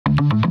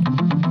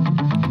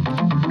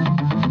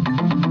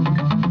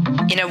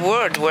a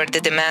world where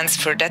the demands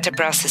for data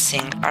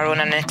processing are on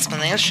an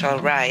exponential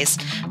rise,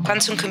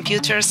 quantum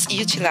computers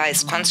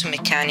utilize quantum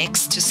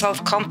mechanics to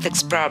solve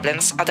complex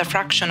problems at a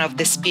fraction of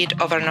the speed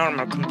of a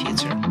normal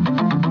computer.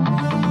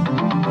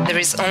 There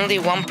is only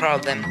one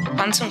problem.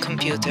 Quantum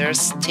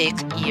computers take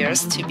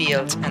years to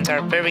build and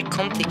are very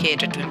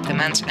complicated to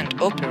implement and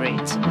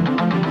operate.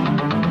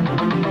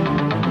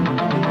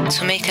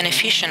 To make an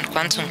efficient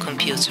quantum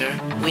computer,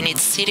 we need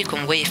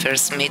silicon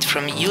wafers made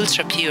from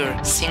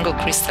ultra-pure single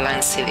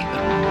crystalline silicon.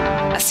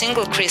 A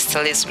single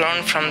crystal is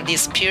grown from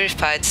this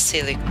purified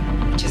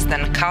silicon, which is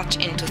then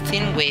cut into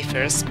thin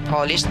wafers,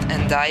 polished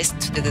and diced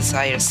to the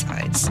desired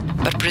size.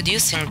 But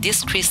producing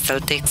this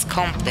crystal takes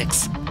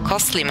complex,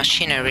 costly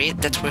machinery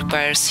that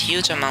requires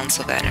huge amounts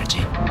of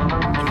energy.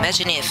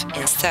 Imagine if,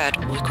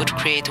 instead, we could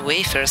create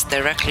wafers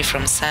directly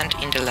from sand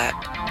in the lab,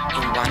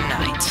 in one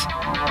night.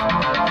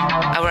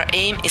 Our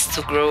aim is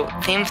to grow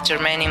thin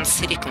germanium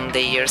silicon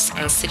layers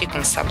on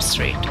silicon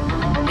substrate.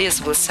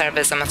 This will serve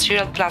as a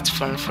material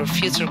platform for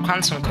future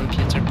quantum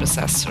computer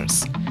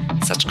processors.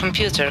 Such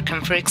computer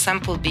can, for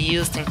example, be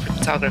used in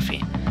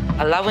cryptography,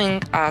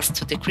 allowing us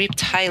to decrypt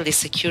highly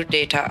secure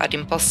data at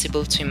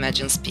impossible to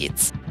imagine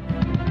speeds.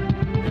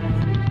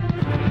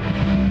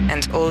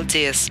 And all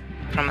this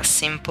from a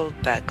simple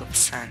bag of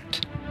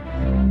sand.